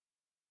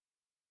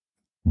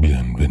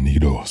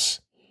Bienvenidos.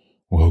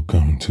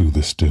 Welcome to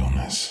the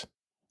stillness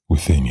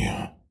within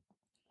you.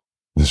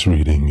 This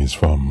reading is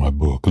from my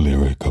book,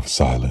 Lyric of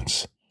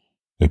Silence,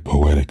 a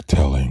poetic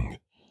telling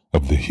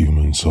of the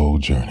human soul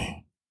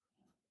journey.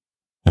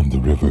 And the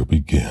river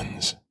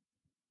begins.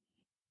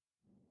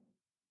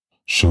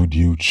 Should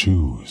you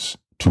choose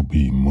to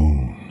be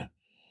moon,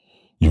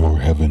 your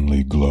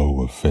heavenly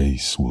glow of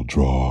face will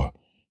draw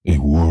a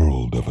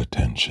world of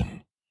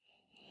attention.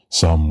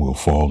 Some will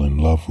fall in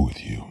love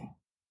with you.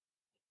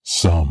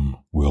 Some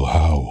will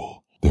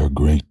howl their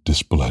great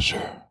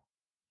displeasure.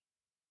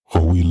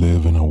 For we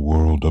live in a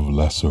world of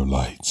lesser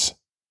lights,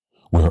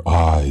 where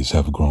eyes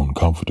have grown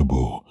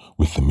comfortable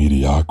with the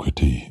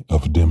mediocrity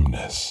of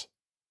dimness.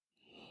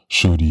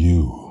 Should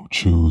you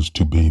choose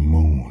to be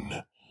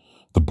moon,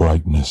 the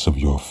brightness of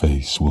your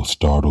face will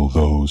startle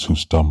those who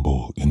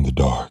stumble in the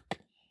dark.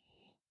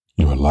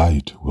 Your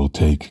light will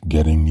take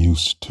getting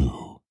used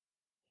to.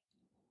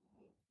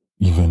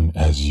 Even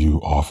as you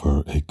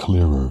offer a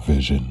clearer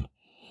vision,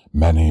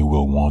 many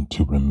will want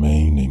to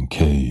remain in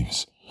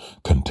caves,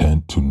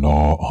 content to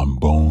gnaw on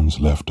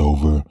bones left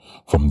over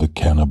from the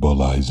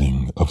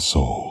cannibalizing of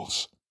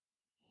souls.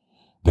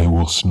 They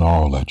will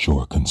snarl at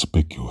your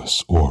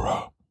conspicuous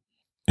aura,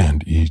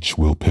 and each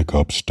will pick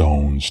up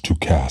stones to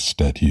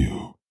cast at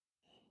you.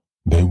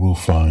 They will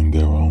find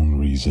their own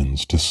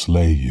reasons to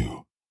slay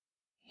you,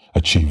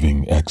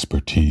 achieving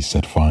expertise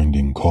at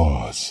finding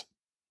cause,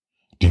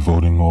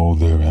 devoting all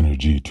their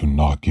energy to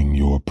knocking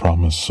your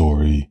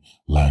promissory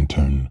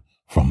lantern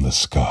from the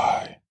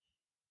sky.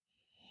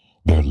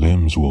 Their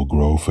limbs will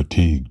grow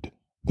fatigued,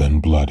 then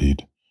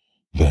bloodied,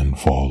 then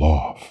fall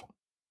off.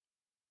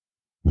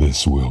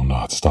 This will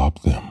not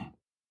stop them.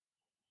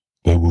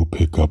 They will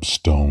pick up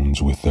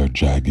stones with their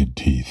jagged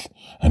teeth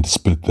and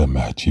spit them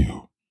at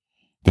you.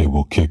 They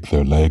will kick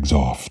their legs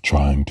off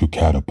trying to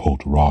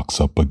catapult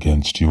rocks up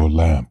against your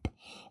lamp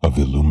of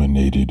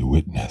illuminated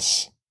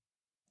witness.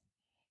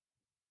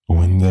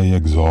 When they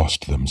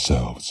exhaust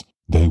themselves,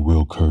 they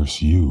will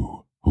curse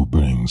you who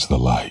brings the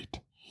light,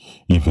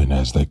 even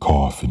as they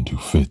cough into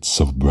fits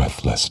of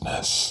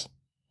breathlessness.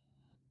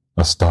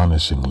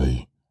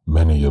 Astonishingly,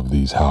 many of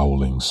these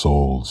howling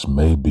souls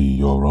may be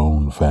your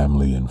own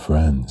family and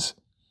friends.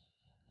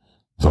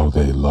 Though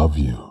they love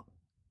you,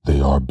 they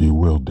are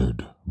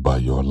bewildered by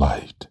your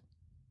light.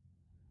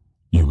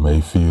 You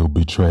may feel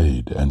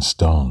betrayed and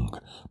stung,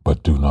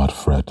 but do not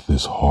fret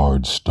this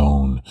hard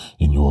stone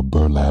in your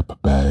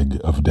burlap bag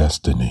of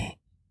destiny.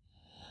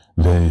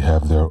 They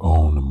have their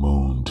own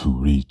moon to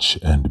reach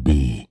and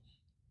be.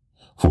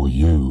 For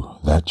you,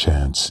 that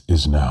chance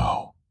is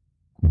now.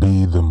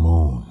 Be the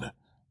moon,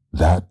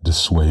 that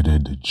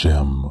dissuaded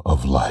gem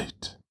of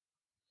light.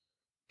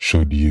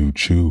 Should you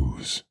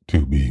choose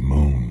to be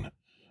moon,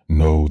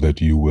 know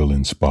that you will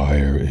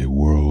inspire a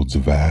world's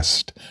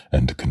vast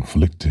and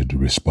conflicted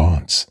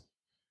response.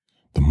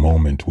 The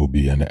moment will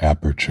be an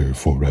aperture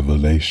for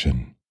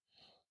revelation.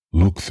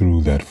 Look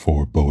through that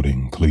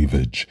foreboding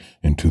cleavage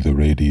into the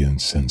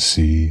radiance and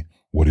see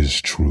what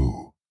is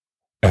true.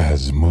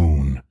 As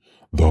moon,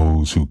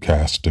 those who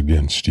cast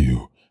against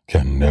you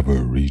can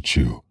never reach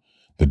you.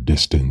 The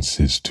distance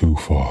is too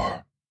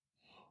far.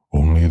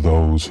 Only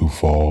those who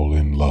fall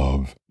in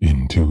love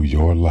into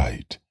your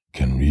light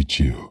can reach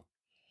you.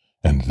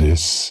 And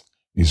this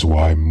is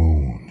why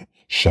moon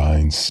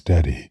shines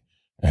steady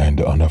and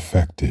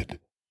unaffected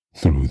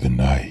through the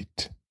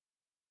night.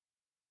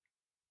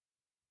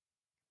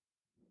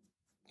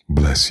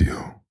 Bless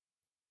you.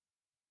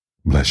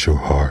 Bless your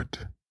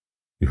heart,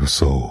 your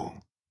soul,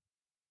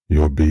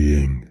 your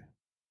being,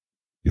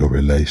 your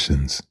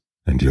relations,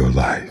 and your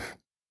life.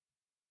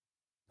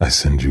 I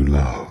send you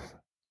love.